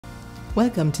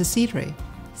Welcome to CIDREE.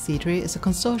 CIDREE is a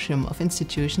consortium of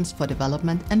institutions for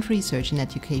development and research in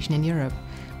education in Europe,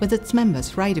 with its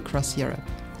members right across Europe.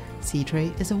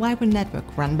 CIDREE is a vibrant network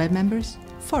run by members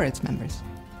for its members.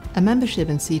 A membership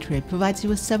in CIDREE provides you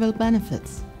with several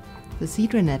benefits. The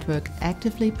CIDREE network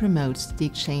actively promotes the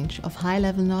exchange of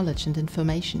high-level knowledge and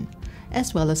information,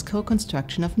 as well as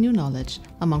co-construction of new knowledge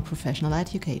among professional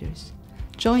educators.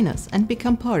 Join us and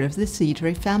become part of the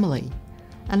CIDREE family.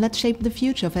 And let's shape the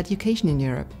future of education in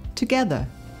Europe together.